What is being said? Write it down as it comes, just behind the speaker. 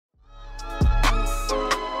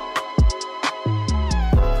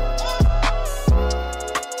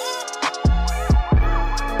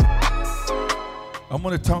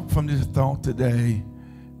want to talk from this thought today.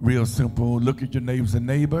 Real simple. Look at your neighbor and say,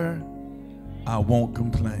 neighbor, I won't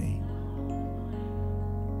complain.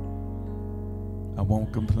 I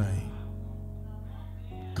won't complain.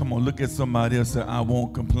 Come on, look at somebody else and say, I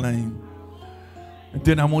won't complain. And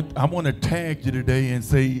then I want to tag you today and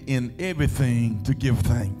say, in everything to give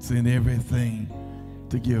thanks. In everything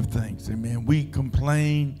to give thanks. Amen. We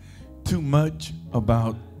complain too much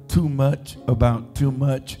about too much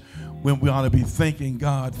when we ought to be thanking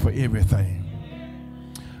God for everything.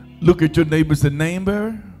 Look at your neighbor and say,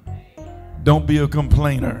 neighbor, don't be a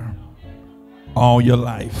complainer all your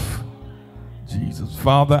life. Jesus.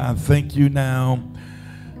 Father, I thank you now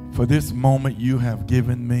for this moment you have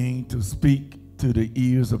given me to speak to the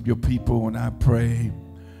ears of your people, and I pray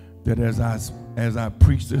that as I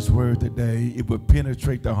preach this word today, it would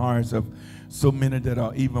penetrate the hearts of so many that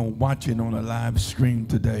are even watching on a live stream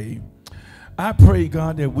today. I pray,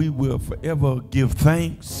 God, that we will forever give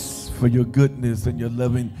thanks for your goodness and your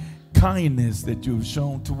loving kindness that you've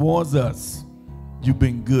shown towards us. You've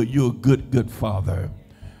been good. You're a good, good father.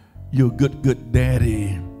 You're a good, good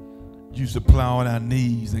daddy. You supply all our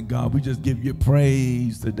needs. And God, we just give you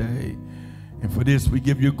praise today. And for this, we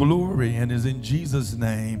give you glory. And it's in Jesus'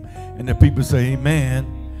 name. And the people say,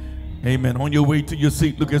 amen. Amen. On your way to your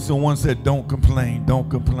seat, look at someone said, don't complain. Don't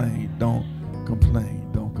complain. Don't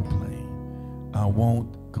complain. Don't complain. I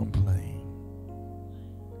won't complain.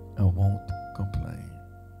 I won't complain.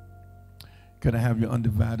 Can I have your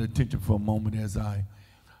undivided attention for a moment as I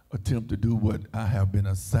attempt to do what I have been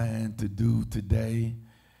assigned to do today?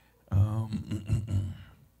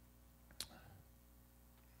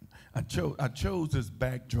 I chose this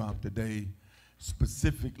backdrop today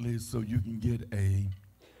specifically so you can get a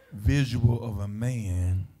visual of a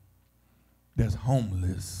man that's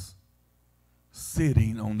homeless,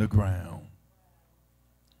 sitting on the ground,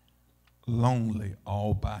 lonely,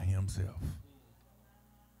 all by himself.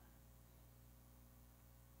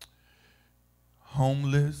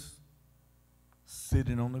 Homeless,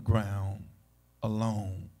 sitting on the ground,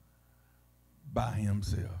 alone, by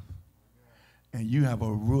himself. And you have a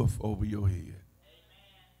roof over your head.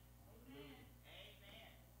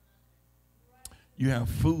 You have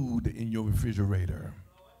food in your refrigerator.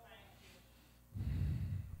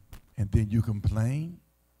 And then you complain?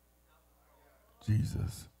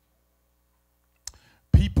 Jesus.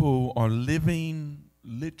 People are living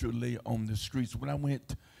literally on the streets. When I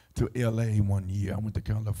went to LA one year, I went to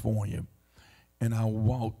California, and I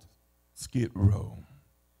walked Skid Row.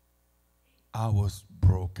 I was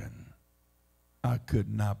broken. I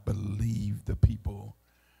could not believe the people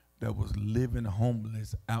that was living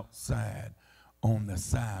homeless outside on the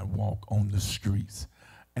sidewalk, on the streets.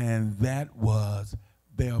 And that was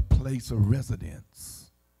their place of residence.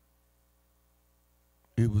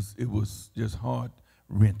 It was just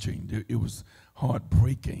heart-wrenching. It was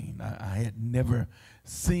heartbreaking. I had never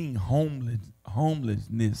seen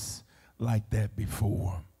homelessness like that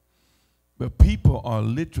before. But people are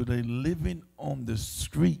literally living on the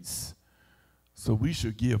streets. So we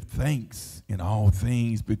should give thanks in all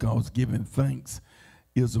things, because giving thanks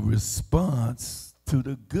is a response to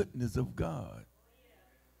the goodness of God.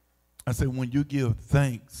 I said, when you give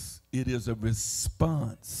thanks, it is a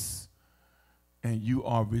response, and you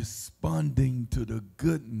are responding to the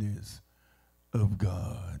goodness of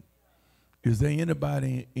God. Is there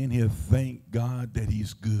anybody in here thank God that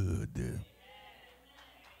he's good?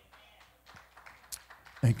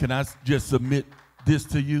 And can I just submit this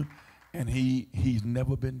to you? And he's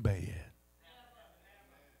never been bad.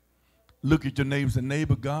 Look at your neighbor and say,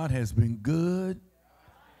 neighbor, God has been good,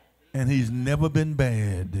 and he's never been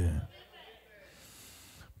bad.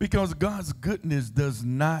 Because God's goodness does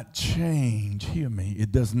not change. Hear me.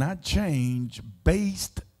 It does not change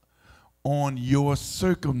based on your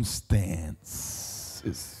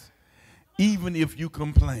circumstances. Even if you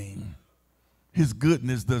complain, his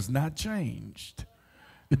goodness does not change.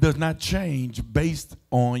 It does not change based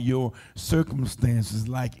on your circumstances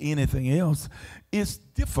like anything else. It's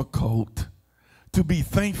difficult to be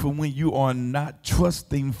thankful when you are not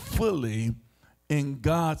trusting fully in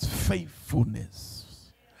God's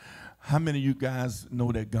faithfulness. How many of you guys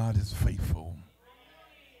know that God is faithful?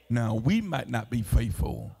 Now, we might not be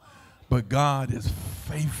faithful, but God is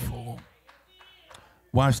faithful.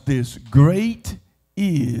 Watch this. Great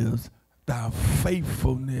is thy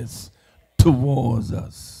faithfulness towards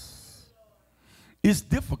us. It's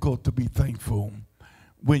difficult to be thankful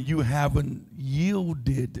when you haven't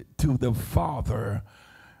yielded to the Father,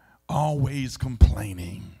 always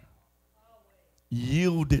complaining.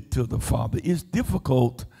 Yielded to the Father. It's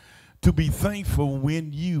difficult to be thankful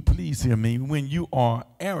when you, please hear me, when you are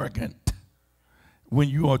arrogant, when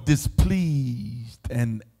you are displeased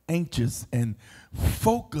and anxious and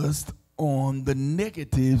focused on the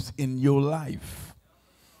negatives in your life.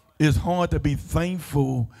 It's hard to be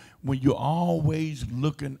thankful when you're always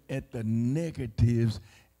looking at the negatives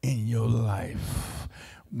in your life.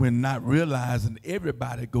 When not realizing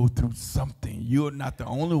everybody go through something. You're not the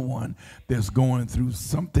only one that's going through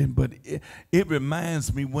something, but it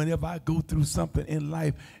reminds me whenever I go through something in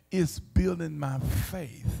life, it's building my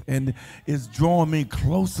faith and it's drawing me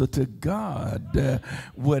closer to God.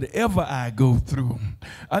 Whatever I go through,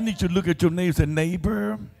 I need you to look at your neighbor and say,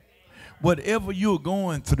 neighbor, whatever you're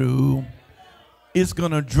going through, it's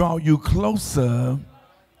going to draw you closer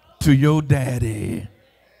to your daddy,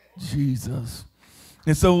 Jesus.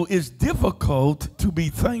 And so it's difficult to be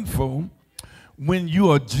thankful when you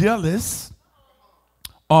are jealous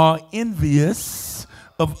or envious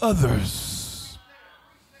of others.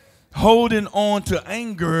 Holding on to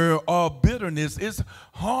anger or bitterness, it's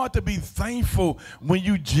hard to be thankful when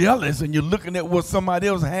you're jealous and you're looking at what somebody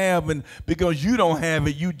else have, and because you don't have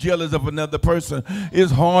it, you're jealous of another person.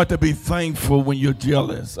 It's hard to be thankful when you're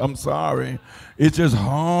jealous. I'm sorry. It's just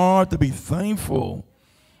hard to be thankful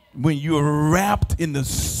when you're wrapped in the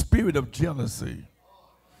spirit of jealousy.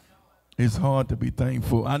 It's hard to be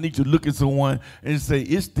thankful. I need you to look at someone and say,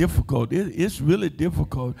 it's difficult. It's really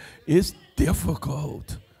difficult. It's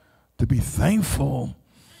difficult to be thankful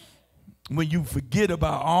when you forget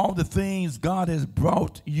about all the things God has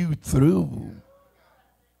brought you through.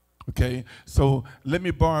 Okay, so let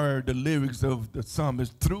me borrow the lyrics of the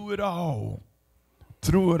psalmist. Through it all,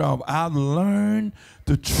 I've learned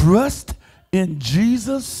to trust in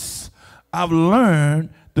Jesus. I've learned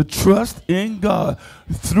to trust in God.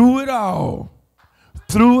 Through it all,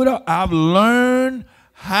 I've learned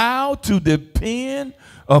how to depend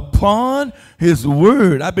upon his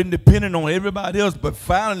word. I've been depending on everybody else, but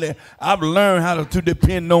finally I've learned how to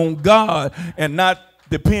depend on God and not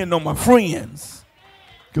depend on my friends.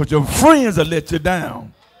 Because your friends will let you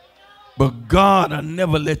down, but God will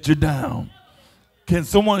never let you down. Can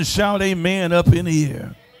someone shout amen up in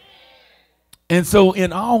here? And so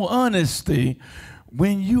in all honesty,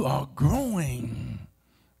 when you are growing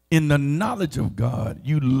in the knowledge of God,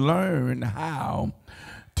 you learn how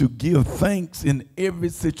to give thanks in every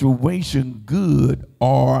situation, good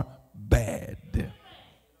or bad.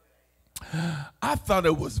 I thought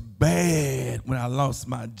it was bad when I lost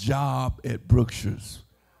my job at Brookshire's.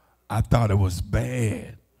 I thought it was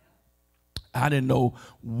bad. I didn't know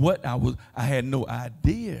what I was. I had no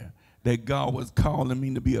idea that God was calling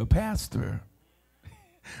me to be a pastor.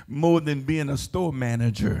 More than being a store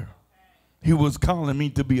manager, he was calling me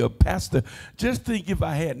to be a pastor. Just think if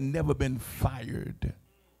I had never been fired.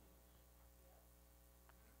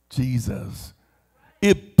 Jesus.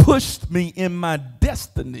 It pushed me in my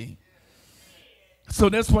destiny. So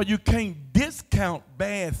that's why you can't discount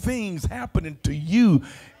bad things happening to you.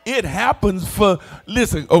 It happens for,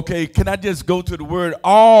 listen, okay, can I just go to the word?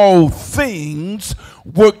 All things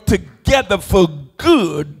work together for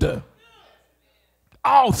good.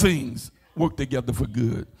 All things work together for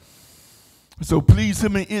good. So please hear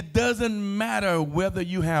me. It doesn't matter whether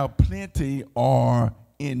you have plenty or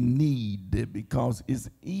in need, because it's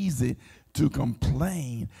easy to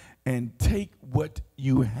complain and take what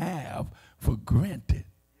you have for granted.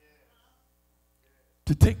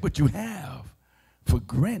 To take what you have for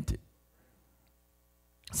granted.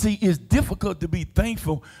 See, it's difficult to be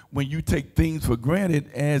thankful when you take things for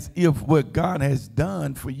granted as if what God has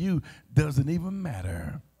done for you doesn't even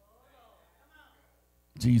matter.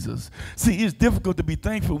 Jesus. See, it's difficult to be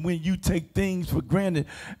thankful when you take things for granted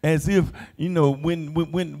as if, you know,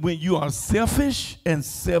 when you are selfish and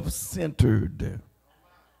self-centered.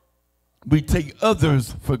 We take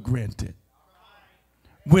others for granted.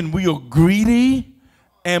 When we are greedy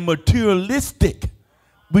and materialistic,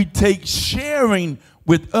 we take sharing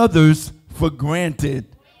with others for granted.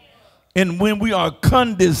 And when we are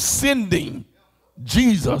condescending,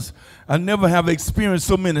 Jesus, I never have experienced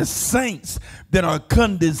so many saints that are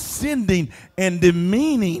condescending and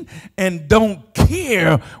demeaning and don't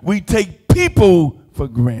care. We take people for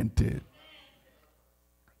granted.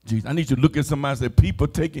 Jesus, I need you to look at somebody and say, people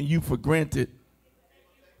taking you for granted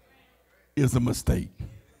is a mistake.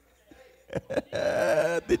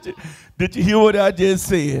 Did you hear what I just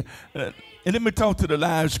said? And let me talk to the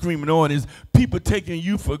live streaming audience. People taking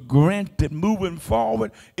you for granted moving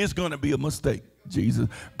forward is going to be a mistake. Jesus.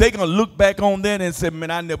 They're going to look back on that and say, man,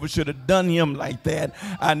 I never should have done him like that.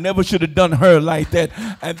 I never should have done her like that.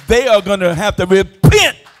 And they are going to have to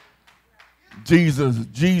repent Jesus,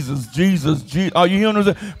 Jesus, Jesus, Jesus. Are you hearing what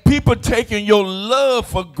I'm saying? People taking your love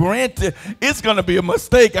for granted. It's going to be a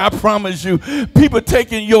mistake, I promise you. People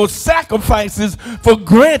taking your sacrifices for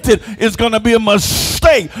granted. It's going to be a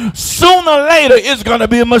mistake. Sooner or later, it's going to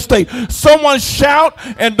be a mistake. Someone shout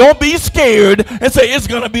and don't be scared and say, it's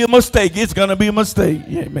going to be a mistake. It's going to be a mistake.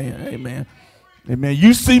 Amen, amen, amen.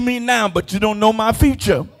 You see me now, but you don't know my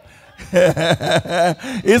future.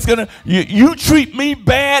 It's gonna you treat me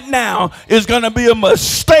bad now, it's gonna be a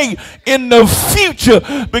mistake in the future,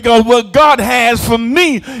 because what God has for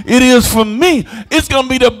me, it is for me. It's gonna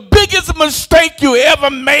be the biggest mistake you ever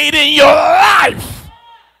made in your life.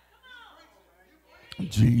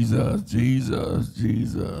 Jesus, Jesus,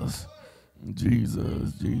 Jesus,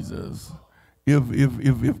 Jesus, Jesus.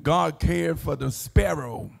 If God cared for the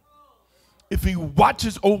sparrow, if he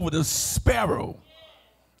watches over the sparrow,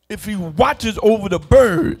 if he watches over the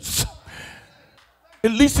birds,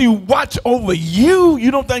 at least he watch over you.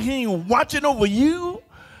 You don't think he ain't watching over you?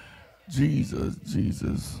 Jesus,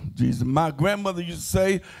 Jesus, Jesus. My grandmother used to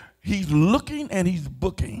say, he's looking and he's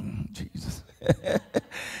booking. Jesus.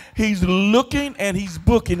 He's looking and he's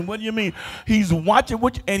booking. What do you mean? He's watching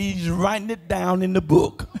and he's writing it down in the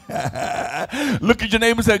book. Look at your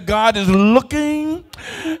neighbor and say, God is looking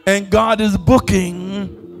and God is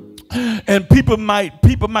booking. And people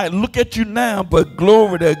might look at you now, but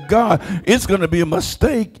glory to God, it's going to be a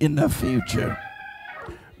mistake in the future.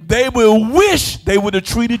 They will wish they would have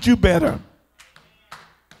treated you better.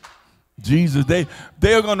 Jesus,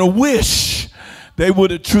 they're going to wish they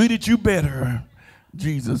would have treated you better.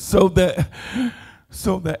 Jesus, so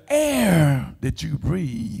the air that you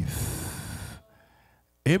breathe,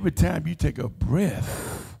 every time you take a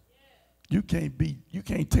breath, you can't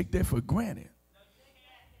take that for granted.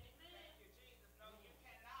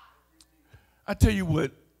 I tell you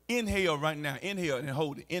what, inhale right now. Inhale and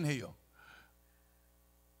hold it. Inhale.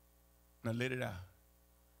 Now let it out.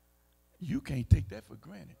 You can't take that for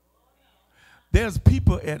granted. There's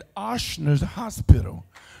people at Ochsner's Hospital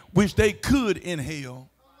which they could inhale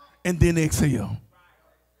and then exhale.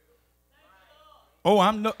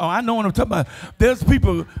 I know what I'm talking about. There's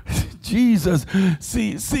people, Jesus,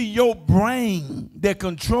 see your brain that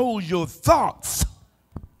controls your thoughts,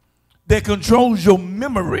 that controls your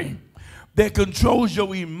memory, that controls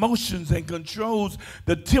your emotions and controls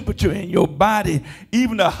the temperature in your body,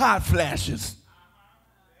 even the hot flashes.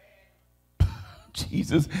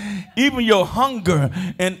 Jesus, even your hunger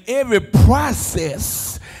and every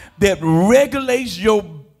process that regulates your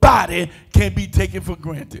body can be taken for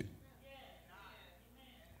granted.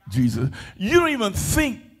 Jesus, you don't even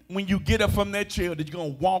think when you get up from that chair that you're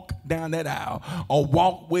going to walk down that aisle or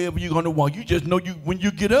walk wherever you're going to walk. You just know when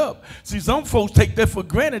you get up. See, some folks take that for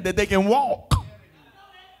granted that they can walk.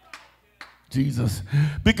 Jesus,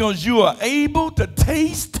 because you are able to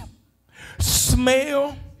taste,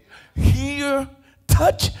 smell, hear,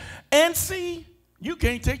 touch, and see. You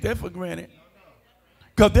can't take that for granted.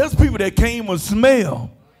 Because there's people that can't even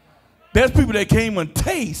smell. There's people that can't even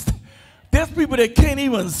taste. There's people that can't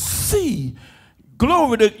even see.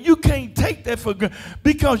 Glory to you. Can't take that for granted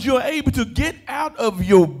because you're able to get out of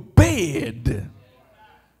your bed.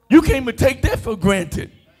 You can't even take that for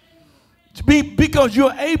granted. Because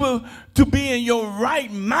you're able to be in your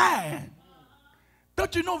right mind.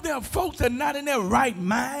 Don't you know there are folks that are not in their right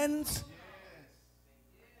minds?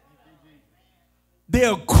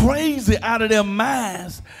 They're crazy out of their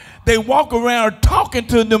minds. They walk around talking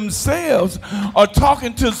to themselves or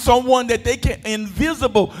talking to someone that they can,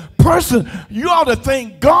 invisible person. You ought to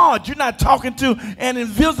thank God you're not talking to an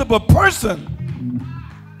invisible person.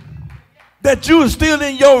 That you are still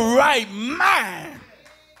in your right mind.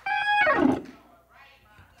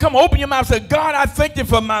 Come on, open your mouth and say, God, I thank you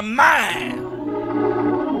for my mind.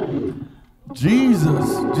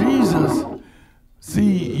 Jesus, Jesus.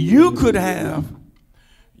 See, you could have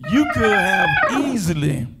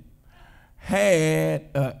easily had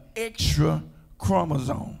an extra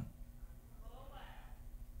chromosome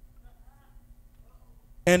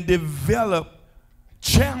and develop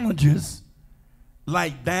challenges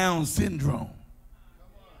like Down syndrome.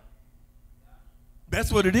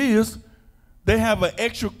 That's what it is. They have an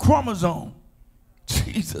extra chromosome.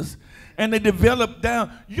 Jesus. And they develop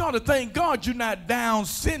Down. You ought to thank God you're not Down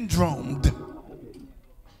syndromed.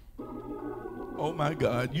 Oh my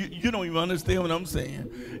God, you don't even understand what I'm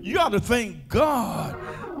saying. You ought to thank God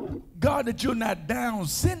that you're not Down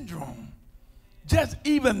syndrome. Just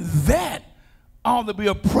even that ought to be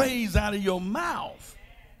a praise out of your mouth.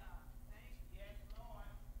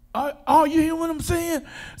 Are you hearing what I'm saying?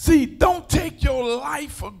 See, don't take your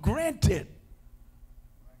life for granted.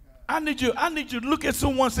 I need you to look at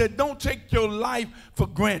someone and say, don't take your life for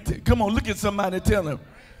granted. Come on, look at somebody and tell them.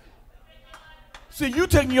 See, you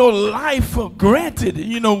taking your life for granted.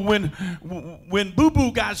 You know, when Boo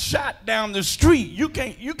Boo got shot down the street, you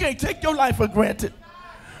can't take your life for granted.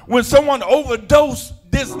 When someone overdosed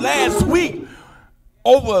this last week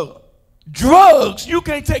over drugs, you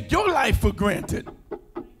can't take your life for granted.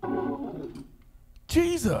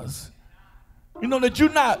 Jesus. You know that you're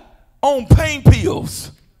not on pain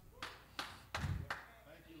pills.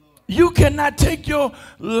 You cannot take your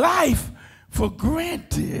life for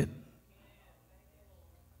granted.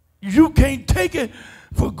 You can't take it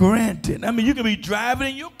for granted. I mean, you can be driving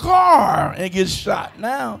in your car and get shot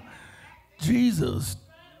now. Jesus.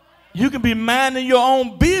 You can be minding your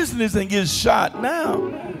own business and get shot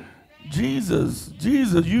now. Jesus,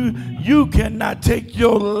 you cannot take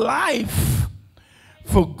your life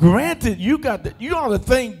for granted. You ought to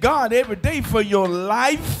thank God every day for your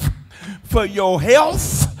life, for your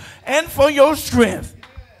health, and for your strength.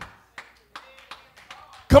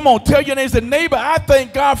 Come on, tell your neighbor, I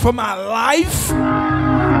thank God for my life,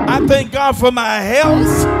 I thank God for my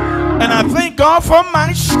health, and I thank God for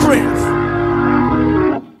my strength.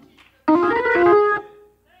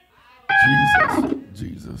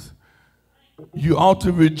 Jesus. You ought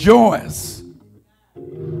to rejoice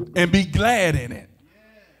and be glad in it.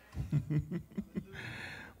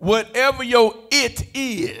 Whatever your it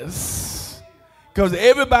is, because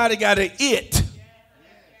everybody got an it.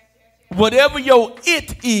 Whatever your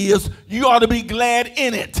it is, you ought to be glad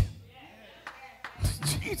in it.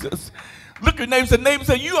 Jesus. Look at your neighbor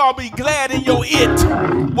say, you ought to be glad in your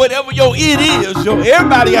it. Whatever your it is.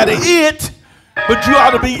 Everybody got an it, but you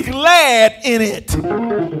ought to be glad in it.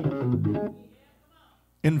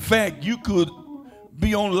 In fact, you could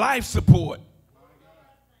be on life support,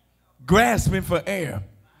 grasping for air.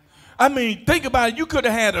 I mean, think about it. You could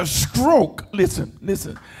have had a stroke. Listen.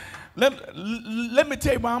 Let me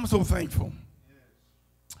tell you why I'm so thankful.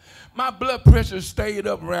 My blood pressure stayed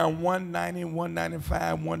up around 190,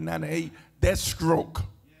 195, 198. That's stroke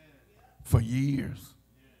for years.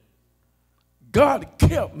 God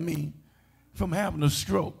kept me from having a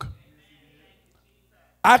stroke.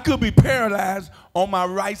 I could be paralyzed on my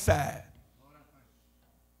right side.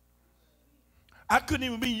 I couldn't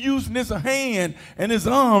even be using this hand and this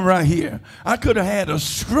arm right here. I could have had a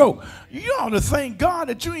stroke. You ought to thank God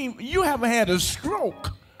that you haven't had a stroke.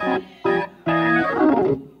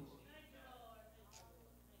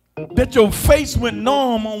 That your face went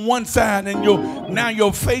numb on one side and now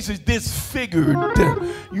your face is disfigured.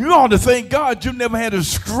 You ought to thank God you never had a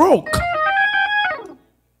stroke.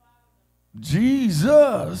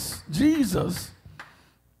 Jesus.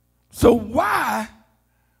 So why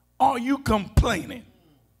are you complaining?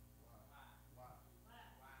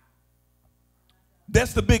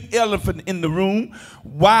 That's the big elephant in the room.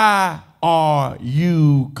 Why are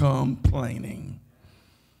you complaining?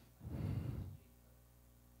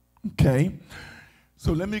 Okay,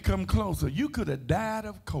 so let me come closer. You could have died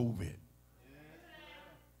of COVID.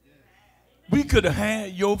 We could have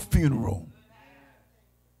had your funeral.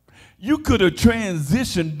 You could have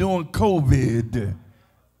transitioned during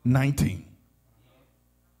COVID-19.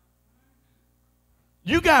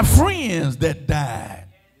 You got friends that died.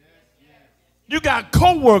 You got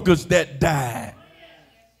co-workers that died.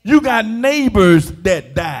 You got neighbors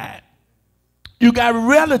that died. You got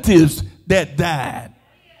relatives that died.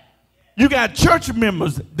 You got church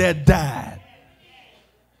members that died.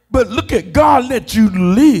 But look at God let you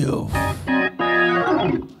live.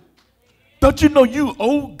 Don't you know you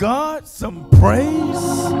owe God some praise?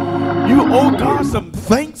 You owe God some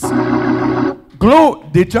thanks. Glory.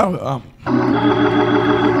 Did y'all?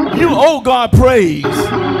 You owe God praise.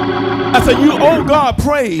 I said you owe God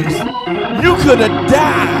praise. You could have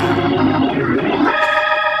died.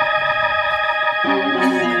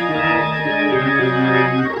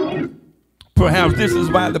 Perhaps this is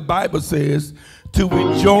why the Bible says to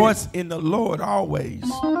rejoice in the Lord always.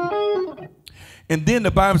 And then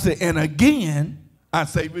the Bible says, and again, I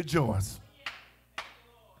say rejoice.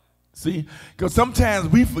 See, because sometimes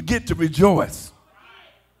we forget to rejoice.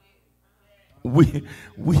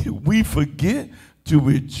 We forget to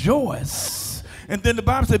rejoice. And then the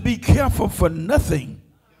Bible said, be careful for nothing,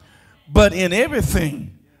 but in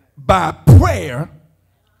everything, by prayer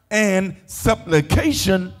and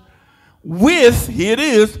supplication with, here it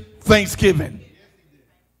is, thanksgiving.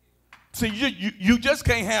 See, you just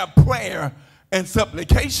can't have prayer and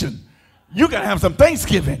supplication. You got to have some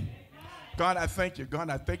thanksgiving. God, I thank you. God,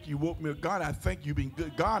 I thank you woke me up. God, I thank you been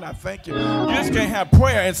good. God, I thank you. You just can't have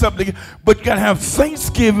prayer and something, but you got to have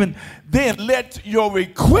thanksgiving. Then let your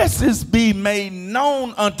requests be made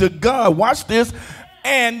known unto God. Watch this.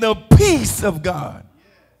 And the peace of God,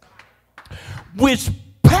 which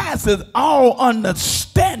passeth all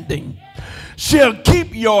understanding, shall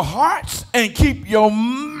keep your hearts and keep your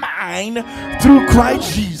mind through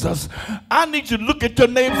Christ Jesus. I need you to look at your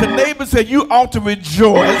neighbor. The neighbor said you ought to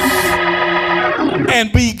rejoice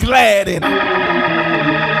and be glad in it.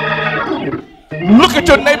 Look at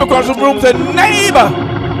your neighbor across the room and say, neighbor,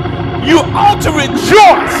 you ought to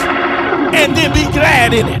rejoice and then be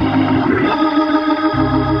glad in it.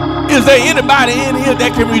 Is there anybody in here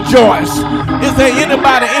that can rejoice? Is there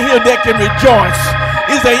anybody in here that can rejoice?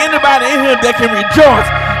 Is there anybody in here that can rejoice?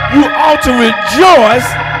 You ought to rejoice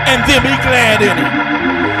and then be glad in it.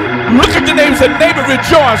 Look at your neighbor and say, neighbor,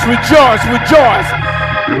 rejoice, rejoice, rejoice.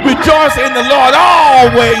 Rejoice in the Lord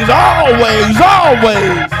always, always,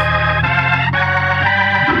 always.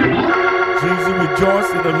 Jesus, rejoice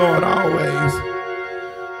in the Lord always.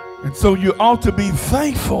 And so you ought to be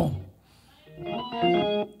thankful.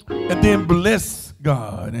 And then bless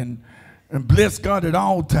God and bless God at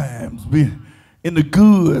all times. Be in the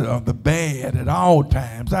good or the bad at all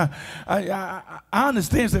times. I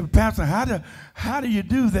understand, say, Pastor, how do you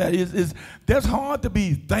do that? That's hard to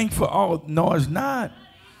be thankful. Oh, no, it's not.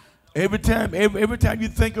 Every time you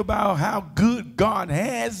think about how good God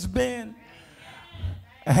has been,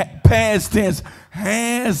 past tense,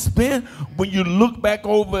 has been, when you look back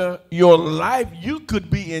over your life, you could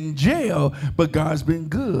be in jail, but God's been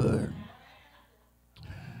good.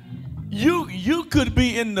 You could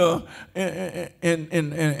be in the and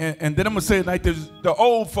then I'm gonna say it like this, the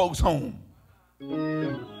old folks' home.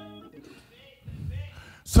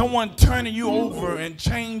 Someone turning you over and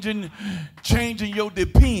changing your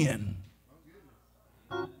depend.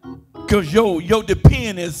 Because your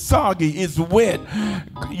depend is soggy, it's wet.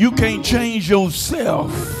 You can't change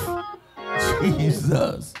yourself.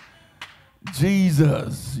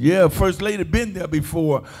 Jesus. Yeah, First Lady been there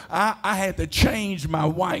before. I had to change my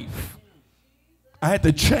wife. I had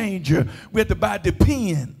to change her. We had to buy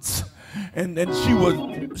Depends. And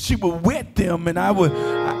she would wet them, and I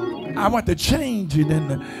want to change it,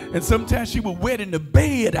 and sometimes she would wet in the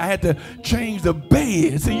bed. I had to change the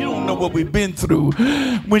bed. See, you don't know what we've been through.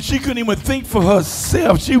 When she couldn't even think for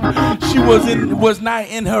herself, she was not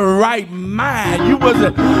in her right mind. You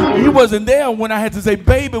wasn't there when I had to say,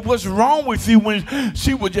 baby, what's wrong with you? When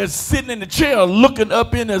she was just sitting in the chair, looking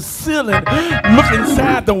up in the ceiling, looking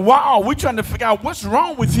inside the wall. We're trying to figure out what's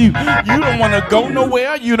wrong with you. You don't want to go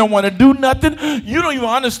nowhere. You don't want to do nothing. You don't even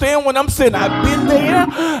understand what I'm saying. I've been there.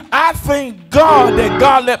 I thank God that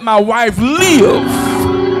God let my wife live.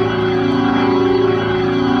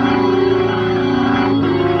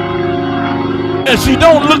 And she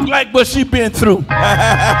don't look like what she been through.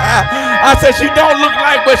 I said she don't look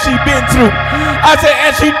like what she been through. I said,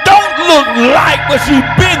 and she don't look like what she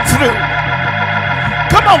been through.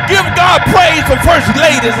 Come on, give God praise for First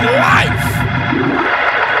Lady's life.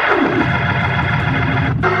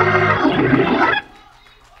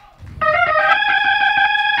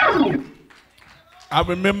 I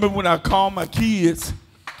remember when I called my kids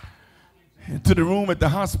into the room at the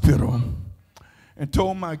hospital and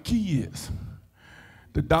told my kids,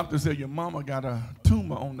 the doctor said, your mama got a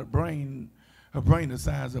tumor on the brain, her brain the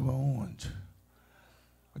size of an orange.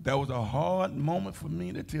 But that was a hard moment for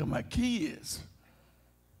me to tell my kids,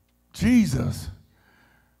 Jesus,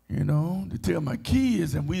 you know, to tell my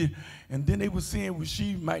kids. And then they were saying, well,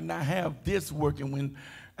 she might not have this working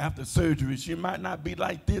after surgery. She might not be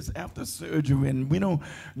like this after surgery, and we don't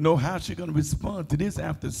know how she's going to respond to this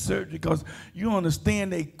after surgery, because you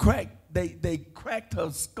understand they cracked her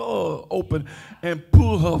skull open and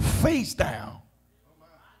pulled her face down.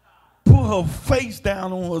 Pull her face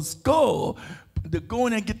down on her skull to go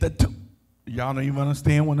in and get the y'all don't even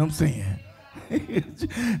understand what I'm saying.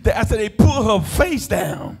 I said they pulled her face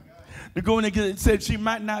down to go in and get it. Said she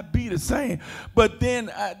might not be the same. But then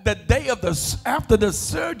the day of after the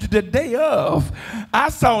surgery, the day of, I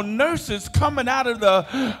saw nurses coming out of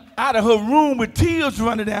her room with tears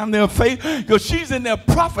running down their face, because she's in there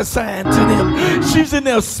prophesying to them. She's in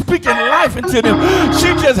there speaking life into them.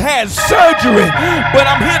 She just had surgery. But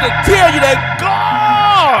I'm here to tell you that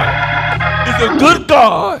God is a good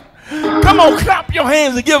God. Come on, clap your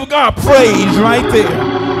hands and give God praise right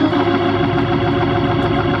there.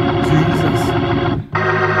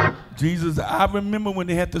 Jesus, I remember when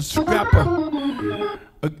they had to scrap her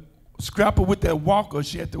with that walker.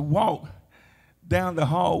 She had to walk down the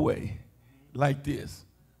hallway like this.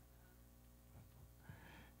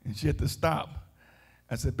 And she had to stop.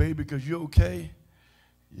 I said, baby, because you okay?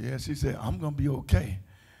 Yeah, she said, I'm going to be okay.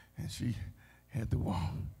 And she had to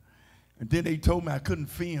walk. And then they told me I couldn't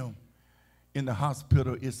film in the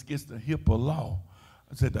hospital. It's against the HIPAA law.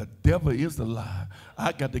 I said, the devil is a lie.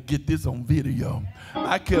 I got to get this on video.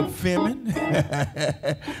 I kept filming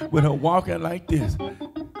with her walking like this.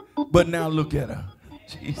 But now look at her.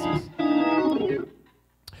 Jesus.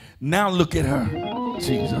 Now look at her.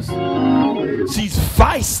 Jesus. She's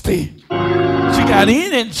feisty. She got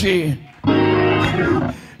energy.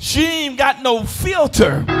 She ain't got no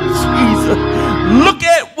filter. Jesus. Look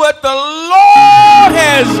at what the Lord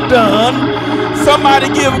has done. Somebody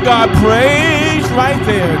give God praise right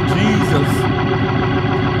there. Jesus.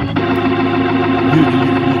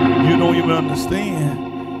 You don't even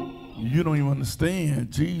understand. You don't even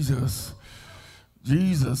understand. Jesus.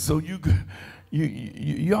 Jesus. So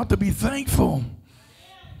you ought to be thankful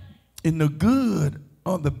in the good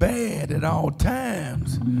or the bad at all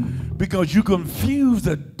times, because you confuse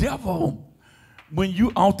the devil when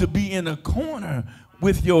you ought to be in a corner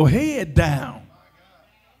with your head down.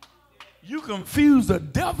 You confuse the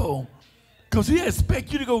devil because he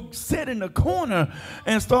expects you to go sit in the corner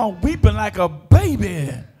and start weeping like a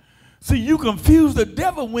baby. See, you confuse the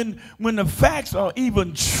devil when the facts are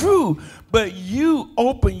even true, but you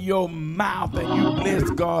open your mouth and you bless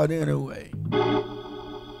God anyway.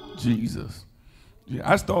 Jesus. Yeah,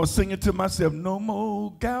 I started singing to myself, no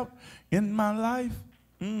more gout in my life.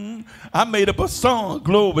 I made up a song,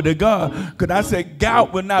 glory to God, because I said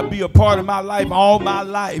gout will not be a part of my life all my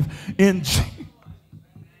life. In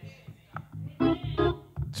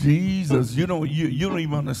Jesus, you don't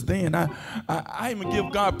even understand. I even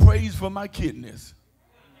give God praise for my kidneys.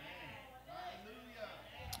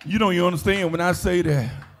 You don't even understand when I say that.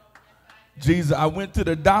 Jesus, I went to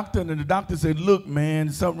the doctor, and the doctor said, look, man,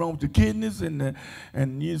 there's something wrong with your kidneys,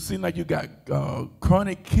 and you seem like you got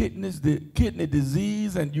chronic kidney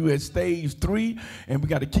disease, and you at stage 3, and we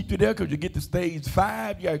got to keep you there because you get to stage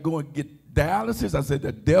 5, you got to go and get dialysis. I said,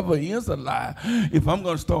 the devil is a lie. If I'm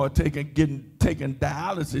going to start taking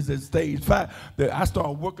dialysis at stage 5, I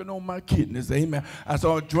start working on my kidneys. Amen. I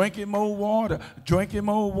started drinking more water,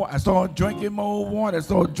 I started drinking more water, I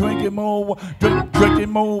started drinking more water, drinking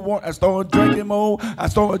more water, I started drinking more, I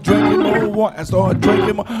started drinking more water, I started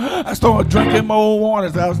drinking more, I started drinking more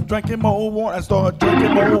water, I was drinking more water, I started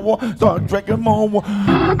drinking more water, started drinking more water,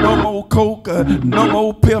 no more Coke, no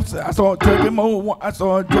more Pepsi, I started drinking more water, I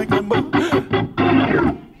started drinking more.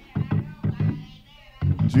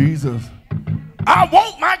 Jesus. I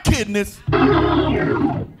want my kidneys.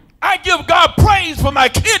 I give God praise for my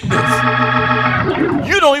kidneys.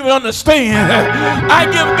 You don't even understand. I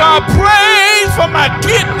give God praise for my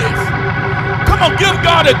kidneys. Come on, give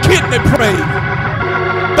God a kidney praise.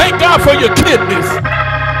 Thank God for your kidneys.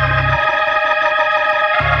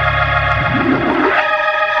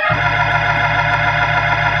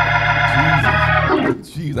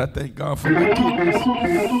 I thank God for my kidneys.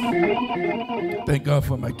 Thank God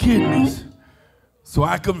for my kidneys. So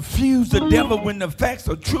I confuse the devil when the facts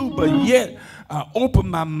are true, but yet I open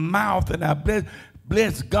my mouth and I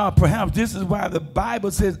bless God. Perhaps this is why the Bible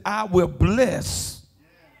says, I will bless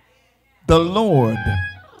the Lord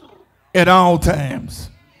at all times.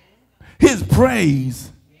 His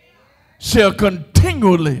praise shall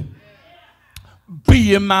continually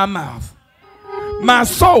be in my mouth. My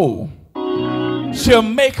soul shall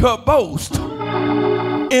make her boast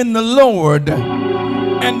in the Lord,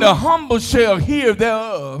 and the humble shall hear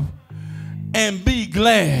thereof and be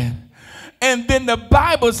glad. And then the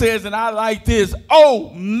Bible says, and I like this, oh,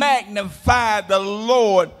 magnify the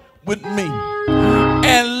Lord with me,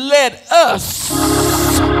 and let us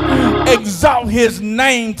exalt his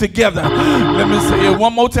name together. Let me say it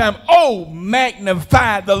one more time. Oh,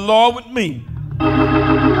 magnify the Lord with me.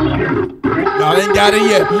 Y'all ain't got it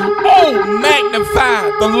yet. Oh,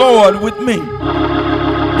 magnify the Lord with me.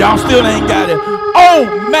 Y'all still ain't got it. Oh,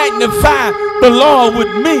 magnify the Lord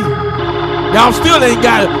with me. Y'all still ain't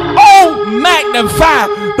got it. Oh, magnify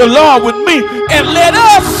the Lord with me, and let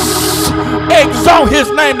us exalt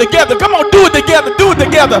his name together. Come on, do it together. Do it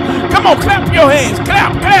together. Come on, clap your hands.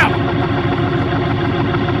 Clap, clap.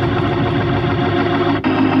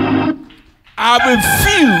 I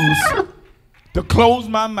refuse to close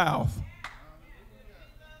my mouth.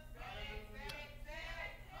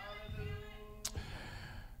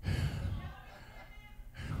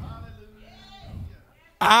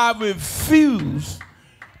 I refuse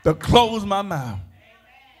to close my mouth.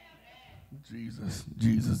 Jesus,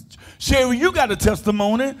 Jesus. Sherry, you got a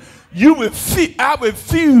testimony. I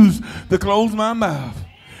refuse to close my mouth.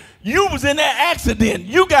 You was in that accident.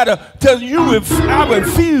 You got to tell you, I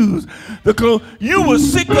refuse. You were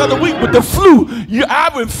sick the other week with the flu.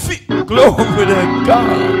 I refuse. Glory to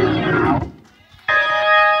God.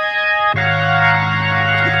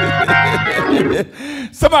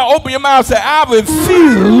 Somebody open your mouth and say, I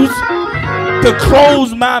refuse to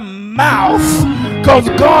close my mouth because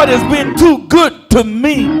God has been too good to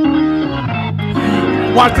me.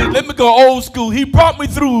 Watch this. Let me go old school. He brought me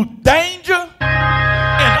through danger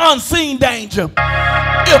and unseen danger. If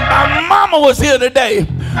my mama was here today,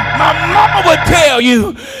 my mama would tell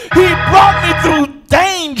you, he brought me through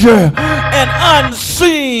danger and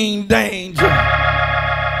unseen danger.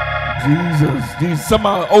 Jesus.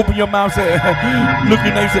 Somebody open your mouth. Say, look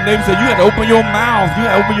your neighbor. Neighbor say, you got to open your mouth. You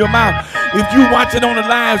got to open your mouth. If you watch it on the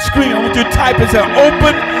live screen, I want you to type and say,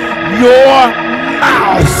 open your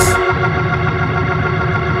mouth.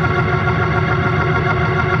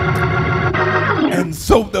 And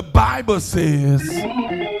so the Bible says,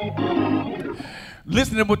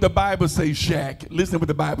 listen to what the Bible says, Shaq. Listen to what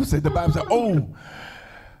the Bible says. The Bible says, oh,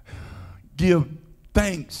 give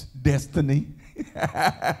thanks, Destiny.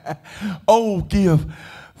 Oh, give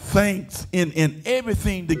thanks in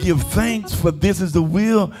everything, to give thanks, for this is the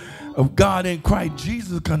will of God in Christ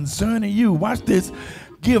Jesus concerning you. Watch this.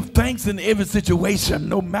 Give thanks in every situation,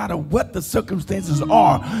 no matter what the circumstances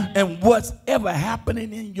are and what's ever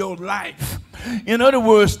happening in your life. In other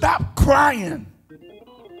words, stop crying.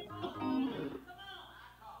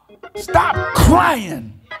 Stop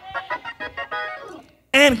crying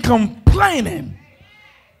and complaining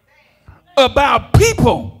about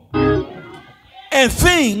people and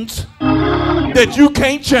things that you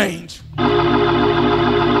can't change.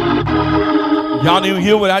 Y'all didn't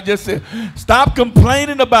hear what I just said. Stop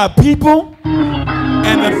complaining about people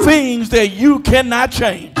and the things that you cannot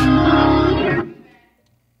change.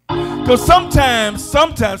 Because sometimes,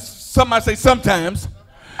 somebody say sometimes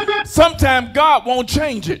God won't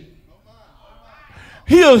change it.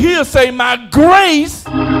 He'll say, my grace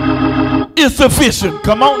is sufficient.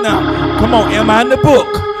 Come on now. Come on. Am I in the book?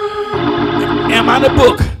 Am I in the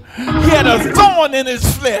book? He had a thorn in his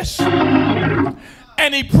flesh.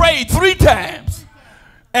 And he prayed 3 times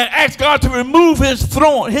and asked God to remove his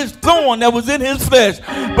thorn that was in his flesh.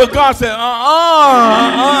 But God said,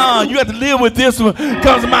 you have to live with this one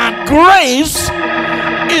because my grace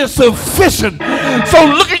is sufficient. So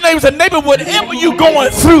look at your neighbor and say, neighbor, whatever you're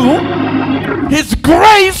going through, his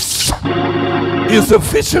grace is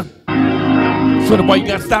sufficient. So that's why you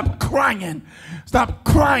got to stop crying. Stop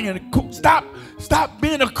crying. Stop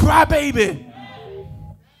being a crybaby.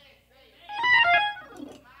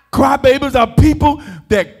 Crybabies are people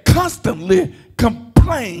that constantly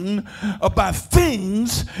complain about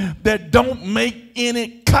things that don't make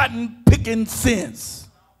any cotton picking sense.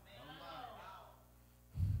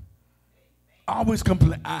 Always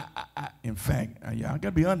complain. In fact, I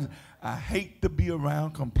gotta be honest, I hate to be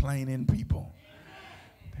around complaining people.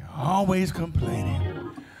 They're always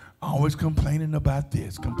complaining. Always complaining about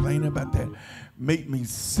this, complaining about that. Make me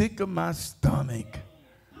sick of my stomach.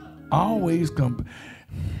 Always complaining.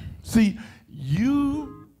 See,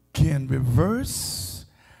 you can reverse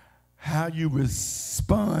how you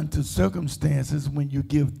respond to circumstances when you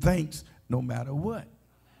give thanks no matter what.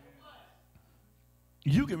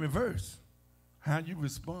 You can reverse how you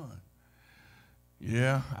respond.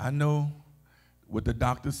 Yeah, I know what the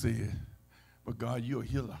doctor said, but God, you're a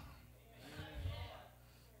healer.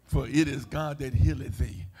 For it is God that healeth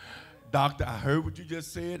thee. Doctor, I heard what you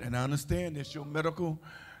just said, and I understand that's your medical,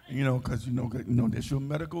 because you know that's your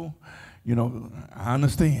medical, I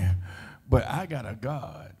understand. But I got a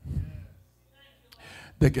God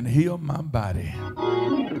that can heal my body.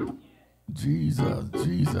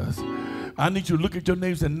 Jesus. I need you to look at your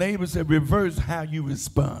neighbors and neighbors and reverse how you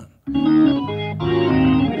respond.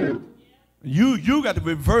 You got to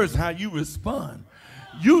reverse how you respond.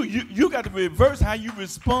 You got to reverse how you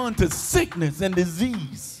respond to sickness and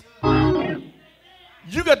disease.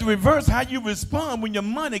 You got to reverse how you respond when your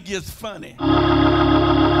money gets funny.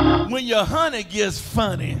 When your honey gets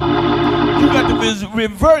funny. You got to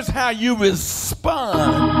reverse how you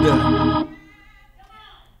respond.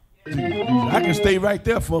 I can stay right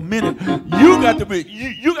there for a minute. You got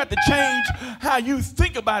to change how you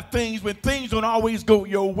think about things when things don't always go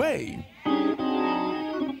your way.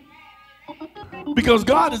 Because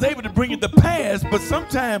God is able to bring it to pass, but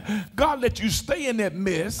sometimes God lets you stay in that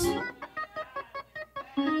mess.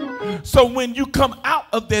 So when you come out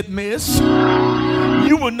of that mess,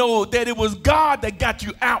 you will know that it was God that got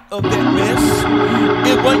you out of that mess.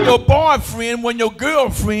 It wasn't your boyfriend, wasn't your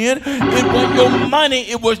girlfriend, it wasn't your money,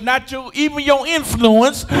 it was not even your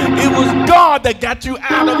influence. It was God that got you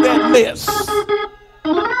out of that mess.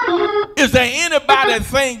 Is there anybody that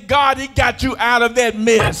think God, he got you out of that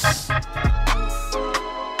mess?